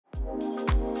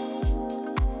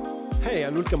Hey,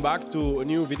 and welcome back to a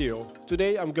new video.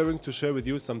 Today I'm going to share with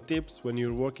you some tips when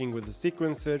you're working with a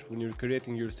sequencer, when you're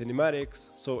creating your cinematics.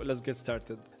 So let's get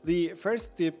started. The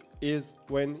first tip is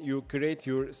when you create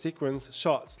your sequence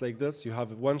shots like this, you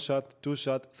have 1 shot, 2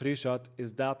 shot, 3 shot,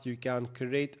 is that you can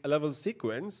create a level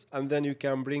sequence and then you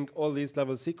can bring all these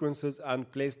level sequences and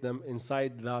place them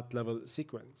inside that level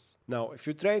sequence. Now, if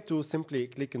you try to simply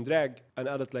click and drag and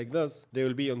add it like this, they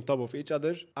will be on top of each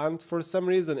other. And for some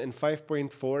reason in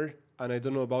 5.4, and I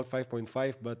don't know about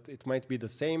 5.5, but it might be the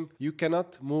same, you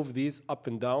cannot move these up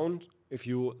and down if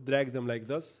you drag them like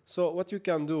this. So what you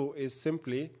can do is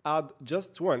simply add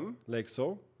just one, like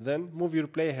so, then move your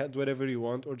playhead wherever you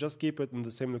want, or just keep it in the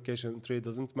same location, it really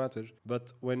doesn't matter.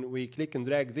 But when we click and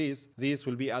drag these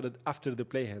will be added after the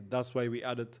playhead. That's why we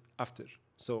add it after.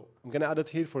 So I'm gonna add it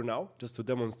here for now, just to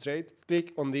demonstrate.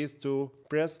 Click on these two,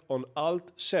 press on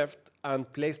Alt Shift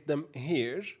and place them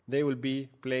here. They will be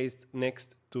placed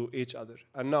next to each other.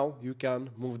 And now you can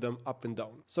move them up and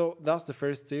down. So that's the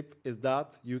first tip, is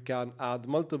that you can add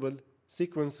multiple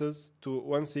sequences to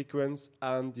one sequence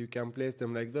and you can place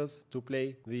them like this to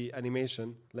play the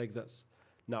animation like this.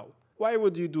 Now, why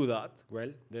would you do that? Well,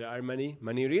 there are many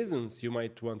reasons you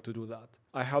might want to do that.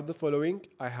 I have the following.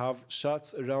 I have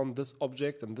shots around this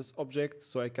object and this object,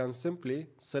 so I can simply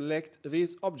select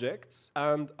these objects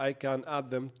and I can add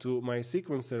them to my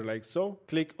sequencer like so.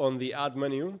 Click on the add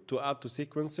menu to add to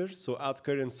sequencer, so add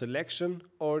current selection,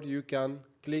 or you can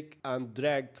click and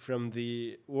drag from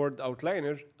the word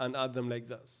outliner and add them like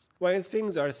this. While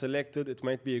things are selected, it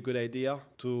might be a good idea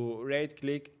to right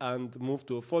click and move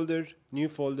to a folder, new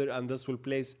folder, and this will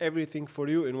place everything for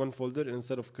you in one folder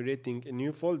instead of creating a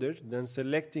new folder, then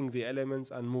selecting the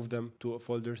elements and move them to a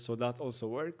folder. So that also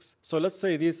works. So let's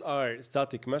say these are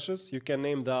static meshes. You can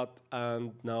name that,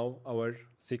 and now our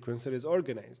sequencer is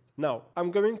organized. Now I'm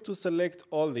going to select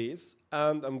all these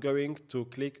and I'm going to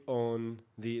click on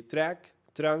the track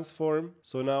transform.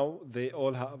 So now they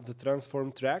all have the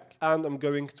transform track, and I'm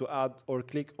going to add or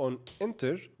click on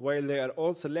enter while they are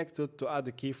all selected to add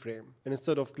a keyframe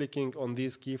instead of clicking on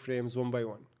these keyframes one by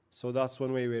one. So that's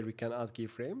one way where we can add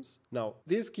keyframes. Now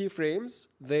these keyframes,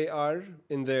 they are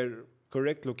in their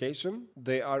correct location.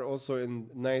 They are also in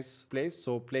nice place,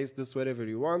 so place this wherever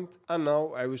you want. And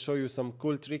now I will show you some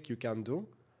cool trick you can do.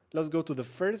 Let's go to the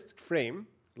first frame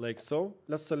like so.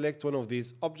 Let's select one of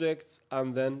these objects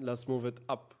and then let's move it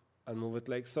up and move it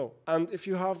like so. And if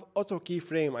you have auto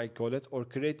keyframe, I call it, or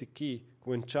create a key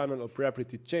when channel or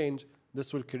property change,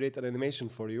 this will create an animation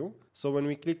for you. So when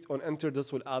we clicked on enter,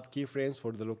 this will add keyframes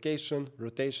for the location,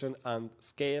 rotation, and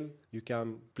scale. You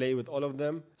can play with all of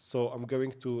them. So I'm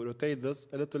going to rotate this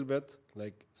a little bit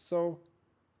like so,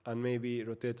 and maybe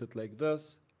rotate it like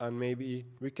this, and maybe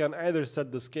we can either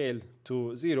set the scale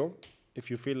to 0 if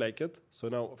you feel like it. So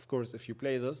now, of course, if you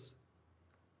play this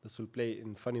will play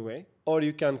in funny way. Or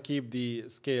you can keep the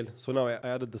scale. So now I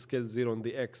added the scale 0 on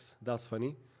the X. That's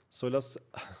funny. So let's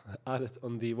add it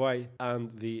on the Y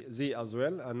and the Z as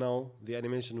well. And now the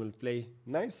animation will play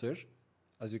nicer,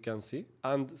 as you can see.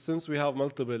 And since we have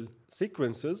multiple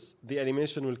sequences, the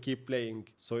animation will keep playing.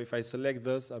 So if I select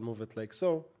this and move it like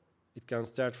so, it can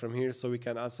start from here, so we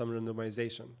can add some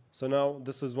randomization. So now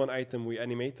this is one item we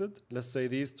animated. Let's say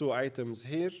these two items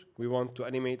here, we want to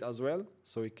animate as well.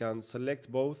 So we can select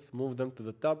both, move them to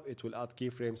the top. It will add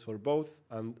keyframes for both.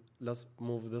 And let's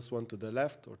move this one to the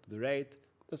left or to the right.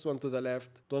 This one to the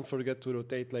left. Don't forget to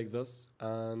rotate like this.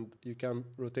 And you can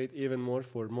rotate even more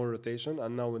for more rotation.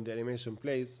 And now when the animation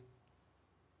plays,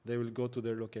 they will go to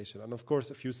their location. And of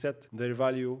course, if you set their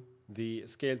value, the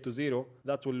scale to 0,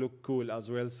 that will look cool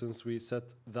as well, since we set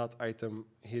that item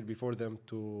here before them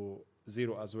to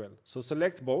 0 as well. So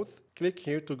select both, click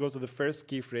here to go to the first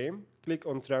keyframe, click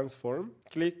on transform,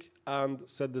 click and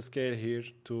set the scale here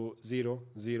to 0,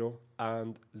 0,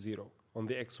 and 0 on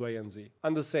the X, Y, and Z.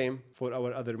 And the same for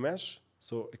our other mesh.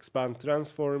 So expand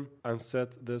transform and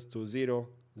set this to 0,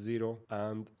 0,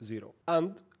 and 0.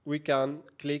 And we can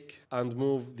click and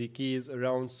move the keys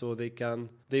around so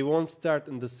they won't start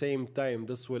in the same time.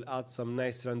 This will add some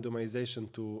nice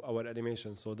randomization to our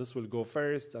animation. So this will go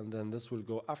first and then this will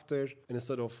go after,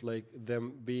 instead of like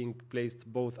them being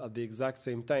placed both at the exact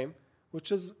same time,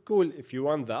 which is cool if you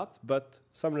want that, but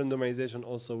some randomization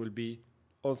also will be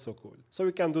also cool. So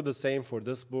we can do the same for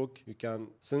this book. You can,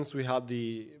 since we had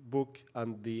the book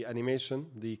and the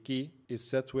animation, the key is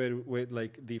set where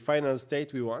like the final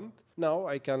state we want. Now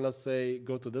I can, let's say,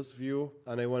 go to this view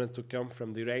and I want it to come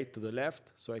from the right to the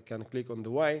left. So I can click on the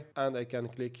Y and I can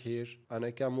click here and I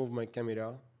can move my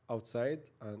camera outside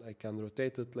and I can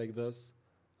rotate it like this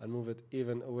and move it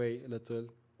even away a little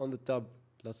on the top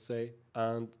let's say,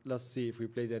 and let's see if we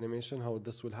play the animation, how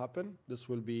this will happen. This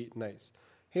will be nice.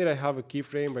 Here I have a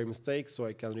keyframe by mistake, so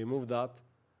I can remove that,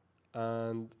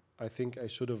 and I think I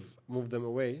should have moved them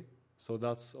away, so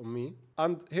that's on me.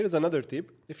 And here's another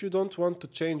tip. If you don't want to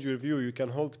change your view, you can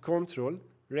hold Ctrl,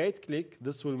 right click,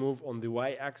 this will move on the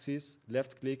Y axis,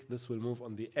 left click, this will move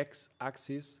on the X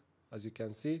axis, as you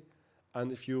can see.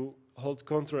 And if you hold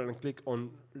Ctrl and click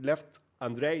on left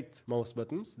and right mouse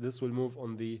buttons, this will move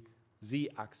on the Z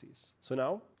axis. So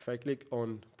now, if I click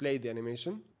on play the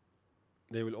animation,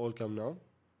 they will all come now.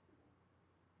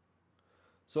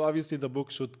 So obviously the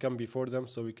book should come before them,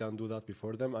 so we can do that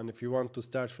before them. And if you want to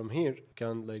start from here, you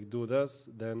can like do this,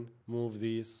 then move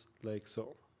these like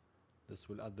so. This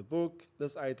will add the book,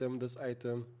 this item,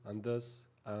 and this,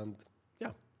 and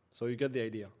yeah. So you get the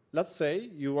idea. Let's say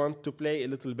you want to play a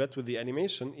little bit with the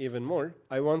animation even more.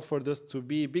 I want for this to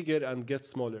be bigger and get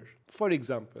smaller. For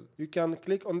example, you can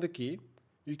click on the key,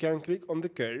 you can click on the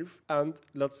curve, and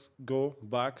let's go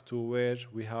back to where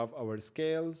we have our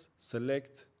scales,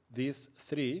 select these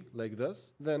three like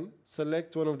this, then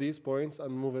select one of these points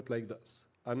and move it like this.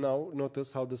 And now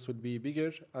notice how this will be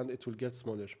bigger and it will get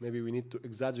smaller. Maybe we need to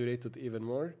exaggerate it even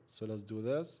more. So let's do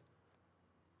this.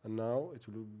 And now it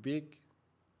will be big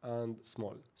and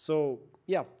small. So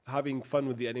yeah, having fun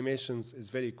with the animations is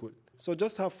very cool. So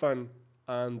just have fun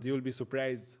and you'll be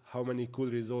surprised how many cool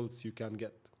results you can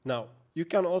get. Now, you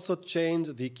can also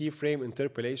change the keyframe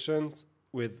interpolations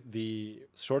with the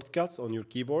shortcuts on your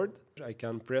keyboard. I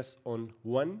can press on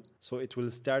 1, so it will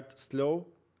start slow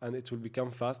and it will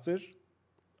become faster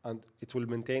and it will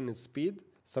maintain its speed.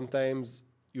 Sometimes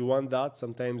you want that,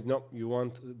 sometimes no, you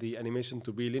want the animation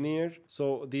to be linear.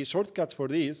 So the shortcut for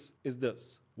this is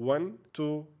this: 1,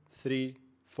 2, 3,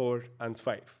 4, and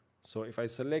 5. So if I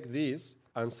select these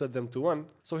and set them to 1,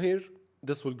 so here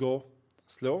this will go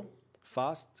slow,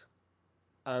 fast,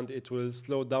 and it will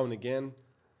slow down again.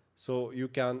 So you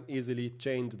can easily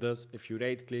change this. If you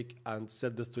right click and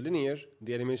set this to linear,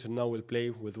 the animation now will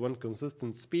play with one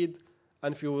consistent speed.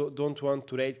 And if you don't want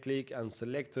to right click and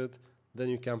select it, then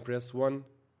you can press 1,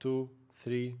 2,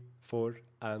 3, 4,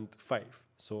 and 5.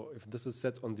 So if this is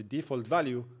set on the default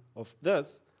value of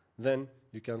this, then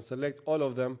you can select all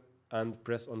of them and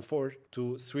press on 4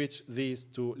 to switch these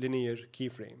to linear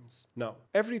keyframes. Now,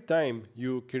 every time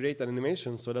you create an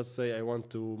animation, so let's say I want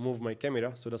to move my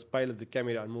camera, so let's pilot the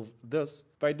camera and move this.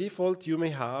 By default, you may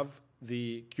have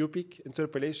the cubic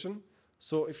interpolation.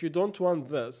 So if you don't want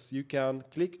this, you can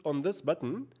click on this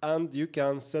button and you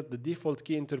can set the default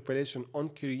key interpolation on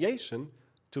creation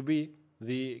to be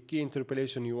the key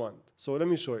interpolation you want. So let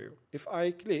me show you. If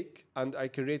I click and I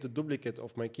create a duplicate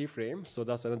of my keyframe, so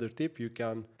that's another tip. You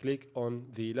can click on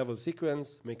the level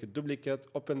sequence, make a duplicate,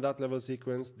 open that level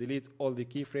sequence, delete all the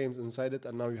keyframes inside it,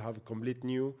 and now you have a complete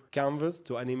new canvas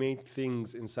to animate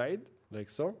things inside,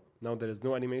 like so. Now there is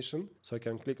no animation, so I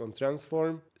can click on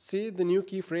transform. See, the new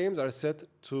keyframes are set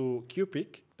to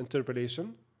cubic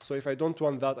interpolation. So if I don't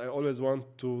want that, I always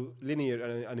want to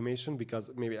linear animation because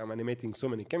maybe I'm animating so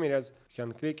many cameras. You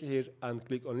can click here and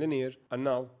click on linear. And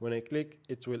now when I click,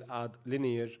 it will add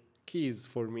linear keys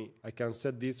for me. I can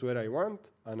set this where I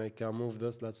want and I can move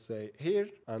this, let's say here,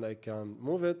 and I can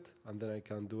move it and then I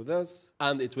can do this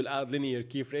and it will add linear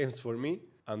keyframes for me.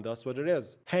 And that's what it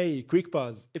is. Hey, quick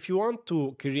pause. If you want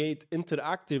to create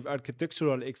interactive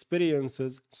architectural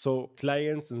experiences so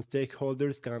clients and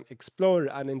stakeholders can explore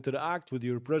and interact with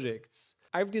your projects,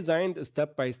 I've designed a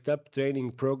step-by-step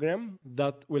training program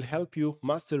that will help you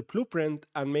master Blueprint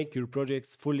and make your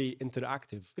projects fully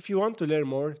interactive. If you want to learn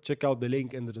more, check out the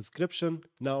link in the description.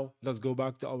 Now, let's go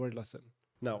back to our lesson.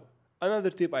 Now,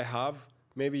 another tip I have,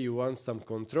 maybe you want some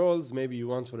controls, maybe you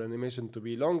want for animation to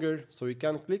be longer, so you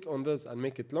can click on this and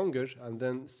make it longer and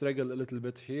then struggle a little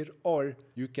bit here, or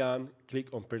you can click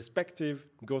on perspective,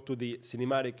 go to the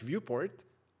cinematic viewport,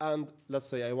 and let's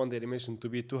say I want the animation to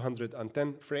be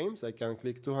 210 frames, I can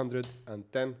click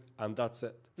 210 and that's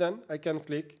it. Then I can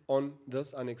click on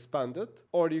this and expand it,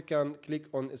 or you can click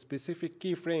on a specific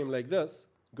keyframe like this,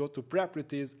 go to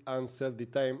properties and set the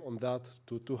time on that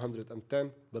to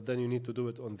 210, but then you need to do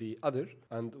it on the other.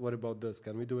 And what about this?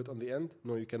 Can we do it on the end?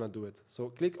 No, you cannot do it. So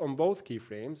click on both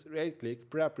keyframes, right click,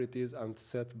 properties, and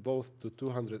set both to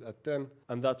 210,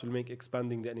 and that will make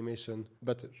expanding the animation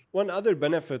better. One other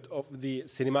benefit of the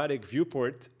cinematic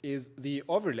viewport is the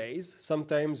overlays.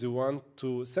 Sometimes you want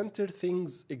to center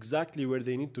things exactly where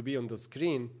they need to be on the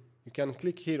screen. You can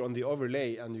click here on the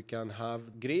overlay and you can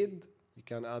have grid. You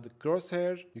can add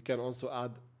crosshair, you can also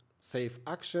add save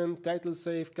action, title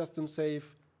save, custom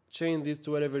save, change these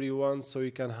to wherever you want so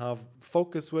you can have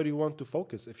focus where you want to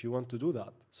focus if you want to do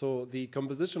that. So the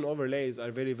composition overlays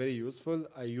are very, very useful.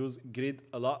 I use grid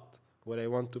a lot where I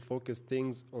want to focus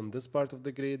things on this part of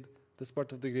the grid, this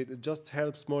part of the grid. It just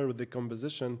helps more with the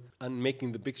composition and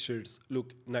making the pictures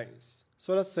look nice.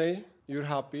 So let's say you're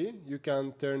happy, you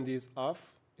can turn these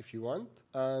off if you want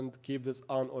and keep this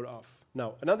on or off.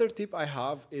 Now, another tip I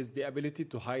have is the ability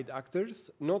to hide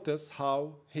actors. Notice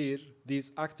how here,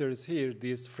 these actors here,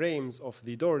 these frames of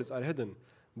the doors are hidden.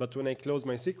 But when I close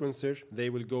my sequencer, they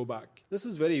will go back. This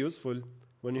is very useful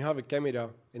when you have a camera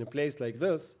in a place like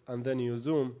this, and then you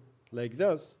zoom like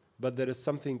this, but there is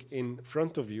something in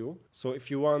front of you. So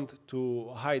if you want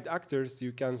to hide actors,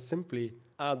 you can simply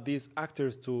add these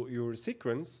actors to your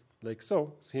sequence, like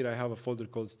so. So here I have a folder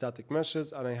called static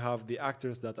meshes, and I have the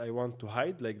actors that I want to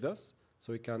hide like this.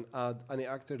 So you can add any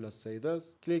actor, let's say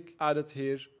this, click, add it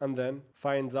here, and then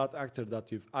find that actor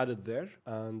that you've added there,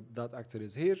 and that actor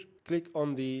is here. Click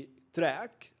on the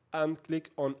track and click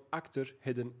on actor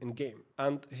hidden in game.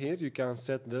 And here you can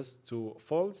set this to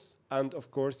false, and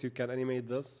of course you can animate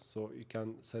this, so you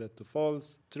can set it to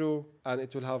false, true, and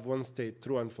it will have one state,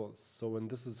 true and false. So when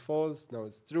this is false, now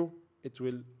it's true, it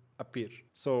will appear.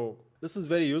 So this is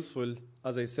very useful,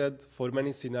 as I said, for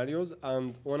many scenarios,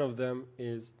 and one of them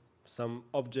is some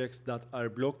objects that are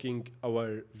blocking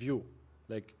our view,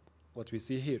 like what we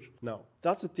see here. Now,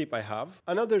 that's a tip I have.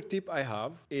 Another tip I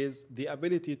have is the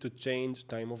ability to change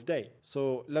time of day.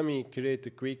 So let me create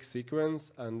a quick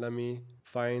sequence and let me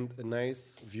find a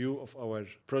nice view of our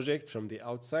project from the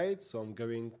outside. So I'm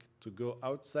going to go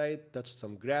outside, touch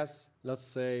some grass. Let's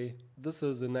say this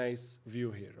is a nice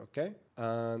view here, okay?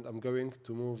 And I'm going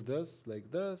to move this like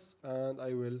this, and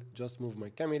I will just move my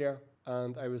camera,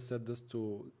 and I will set this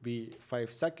to be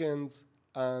 5 seconds,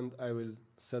 and I will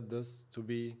set this to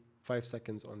be 5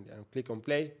 seconds only, and click on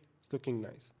play. It's looking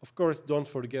nice. Of course, don't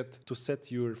forget to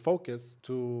set your focus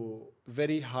to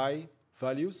very high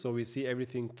value so we see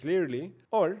everything clearly.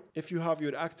 Or if you have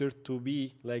your actor to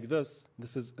be like this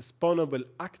is a spawnable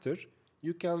actor,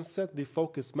 you can set the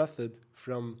focus method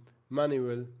from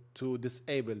manual to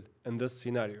disable in this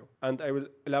scenario, and I will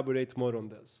elaborate more on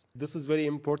this. This is very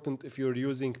important if you're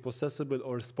using possessable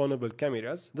or spawnable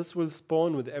cameras. This will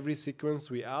spawn with every sequence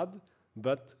we add,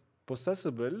 but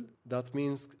possessable, that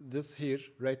means this here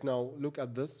right now, look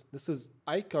at this. This is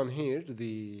icon here,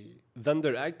 the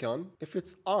vendor icon. If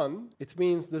it's on, it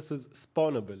means this is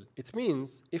spawnable. It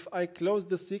means if I close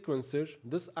the sequencer,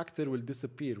 this actor will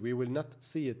disappear. We will not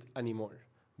see it anymore.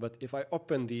 But if I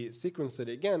open the sequencer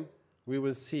again, we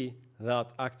will see that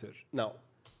actor. Now,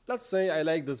 let's say I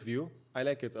like this view. I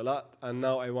like it a lot, and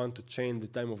now I want to change the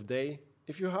time of day.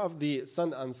 If you have the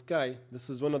sun and sky, this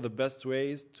is one of the best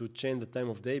ways to change the time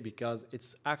of day because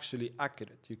it's actually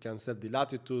accurate. You can set the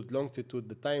latitude, longitude,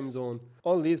 the time zone,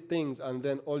 all these things, and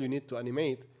then all you need to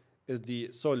animate is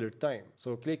the solar time.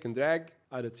 So click and drag,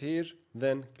 add it here,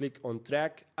 then click on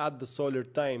track, add the solar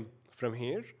time from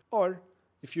here. Or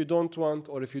if you don't want,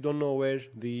 or if you don't know where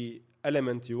the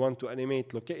element you want to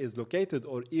animate is located,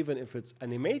 or even if it's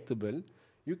animatable,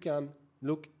 you can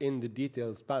look in the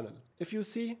details panel. If you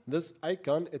see this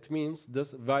icon, it means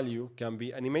this value can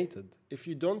be animated. If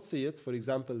you don't see it, for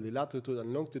example, the latitude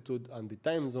and longitude and the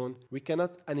time zone, we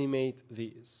cannot animate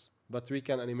these, but we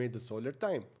can animate the solar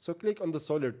time. So click on the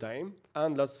solar time,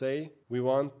 and let's say we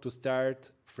want to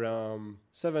start from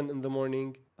 7 in the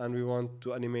morning and we want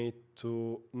to animate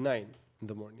to 9 in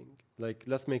the morning. Like,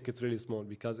 let's make it really small,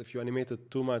 because if you animate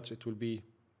it too much, it will be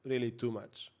really too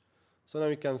much. So now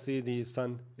you can see the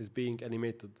sun is being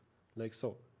animated like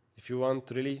so. If you want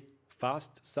really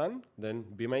fast sun, then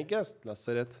be my guest. Let's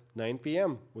set it 9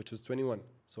 p.m., which is 21.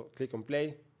 So click on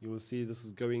play. You will see this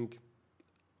is going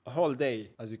a whole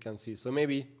day, as you can see. So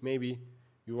maybe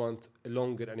you want a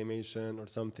longer animation or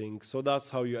something. So that's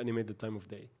how you animate the time of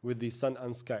day, with the sun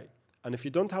and sky. And if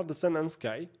you don't have the sun and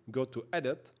sky, go to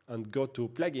edit and go to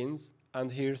plugins,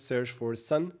 and here search for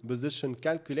sun position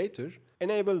calculator.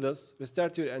 Enable this,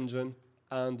 restart your engine,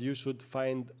 and you should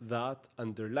find that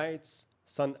under lights,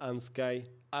 sun and sky,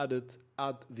 add it,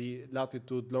 add the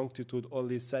latitude, longitude, all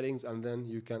these settings, and then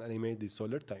you can animate the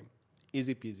solar time.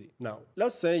 Easy peasy. Now,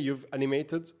 let's say you've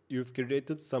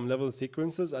created some level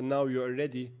sequences, and now you are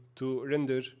ready to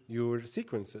render your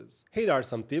sequences. Here are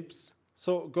some tips.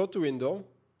 So go to window,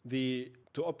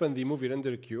 to open the movie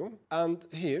render queue, and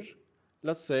here,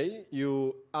 let's say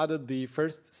you added the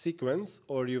first sequence,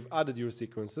 or you've added your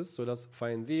sequences. So let's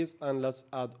find these and let's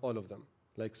add all of them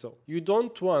like so. You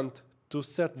don't want to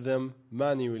set them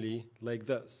manually like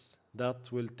this.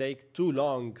 That will take too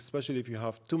long, especially if you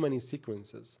have too many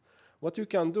sequences. What you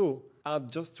can do,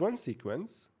 add just one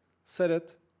sequence, set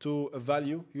it to a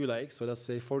value you like, so let's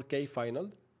say 4K final,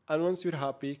 and once you're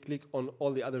happy, click on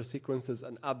all the other sequences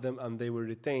and add them, and they will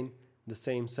retain the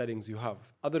same settings you have.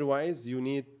 Otherwise, you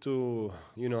need to,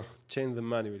 change them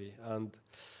manually, and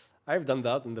I've done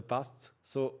that in the past,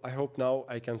 so I hope now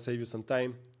I can save you some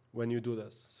time when you do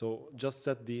this. So just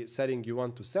set the setting you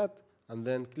want to set, and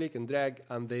then click and drag,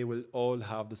 and they will all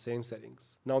have the same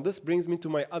settings. Now this brings me to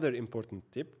my other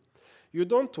important tip. You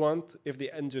don't want, if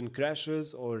the engine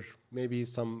crashes or maybe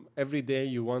every day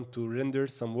you want to render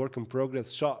some work in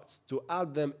progress shots, to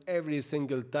add them every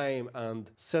single time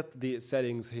and set the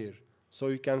settings here. So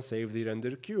you can save the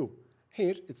render queue.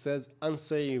 Here it says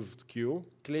unsaved queue,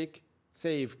 click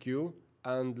save queue,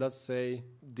 and let's say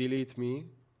delete me,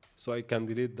 so I can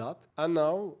delete that. And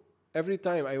now every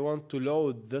time I want to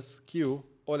load this queue,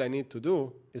 all I need to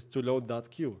do is to load that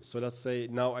queue. So let's say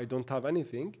now I don't have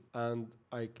anything, and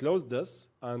I close this,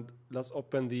 and let's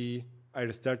open I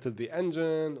restarted the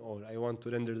engine, or I want to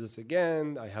render this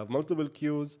again, I have multiple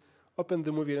queues, open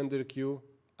the movie render queue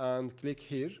and click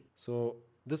here. So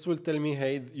this will tell me,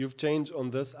 hey, you've changed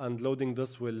on this, and loading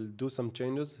this will do some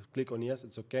changes. Click on yes,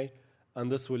 it's okay, and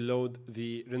this will load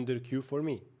the render queue for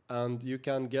me. And you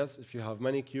can guess, if you have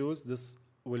many queues, this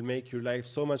will make your life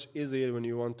so much easier when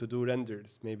you want to do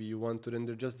renders. Maybe you want to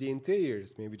render just the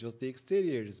interiors, maybe just the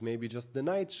exteriors, maybe just the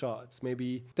night shots,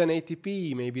 maybe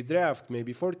 1080p, maybe draft,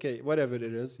 maybe 4K, whatever it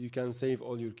is, you can save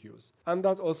all your queues. And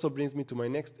that also brings me to my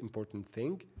next important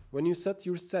thing. When you set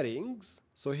your settings,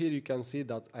 so here you can see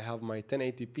that I have my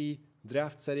 1080p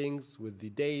draft settings with the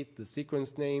date, the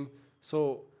sequence name.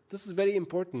 So this is very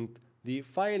important. The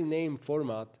file name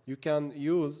format, you can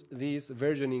use these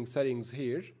versioning settings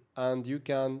here, and you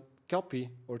can copy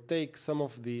or take some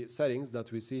of the settings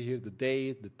that we see here, the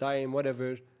date, the time,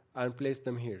 whatever, and place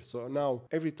them here. So now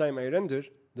every time I render,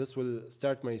 this will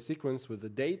start my sequence with a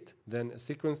date, then a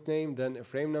sequence name, then a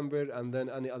frame number, and then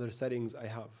any other settings I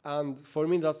have. And for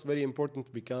me, that's very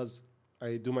important because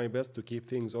I do my best to keep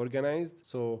things organized.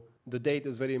 So the date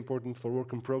is very important for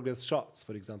work in progress shots,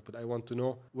 for example. I want to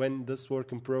know when this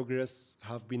work in progress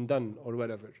have been done or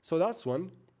whatever. So that's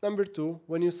one. Number two,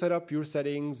 when you set up your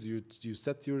settings, you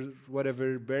set your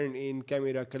whatever, burn in,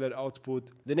 camera, color output,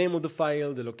 the name of the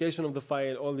file, the location of the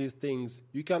file, all these things.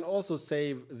 You can also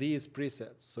save these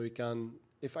presets. So you can,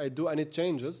 if I do any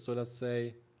changes, so let's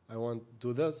say I want to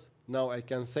do this, now I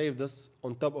can save this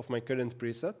on top of my current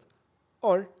preset,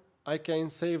 or I can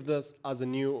save this as a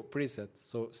new preset.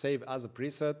 So save as a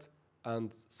preset,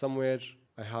 and somewhere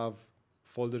I have a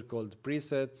folder called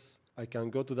presets. I can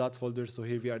go to that folder. So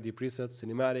here we are, the presets,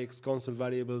 cinematics, console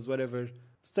variables, whatever.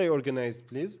 Stay organized,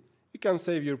 please. You can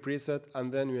save your preset,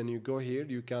 and then when you go here,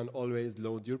 you can always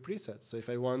load your presets. So if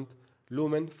I want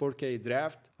Lumen 4K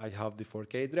draft, I have the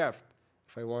 4K draft.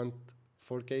 If I want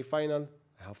 4K final,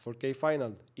 I have 4K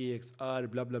final,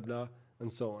 EXR, blah, blah, blah,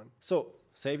 and so on. So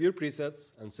save your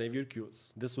presets and save your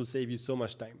queues. This will save you so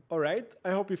much time. Alright,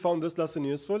 I hope you found this lesson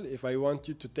useful. If I want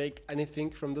you to take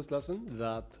anything from this lesson,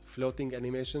 that floating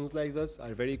animations like this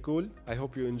are very cool. I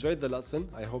hope you enjoyed the lesson.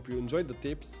 I hope you enjoyed the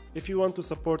tips. If you want to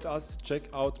support us, check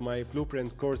out my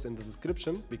Blueprint course in the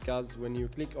description, because when you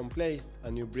click on play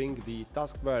and you bring the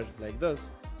taskbar like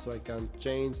this, so I can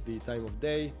change the time of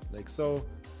day like so.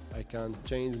 I can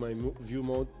change my view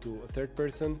mode to a third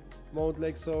person mode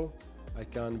like so. I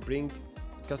can bring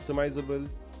customizable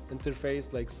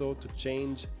interface like so to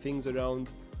change things around.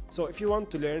 So if you want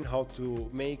to learn how to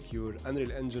make your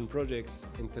Unreal Engine projects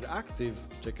interactive,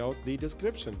 check out the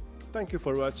description. Thank you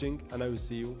for watching, and I will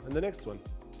see you in the next one.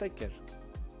 Take care.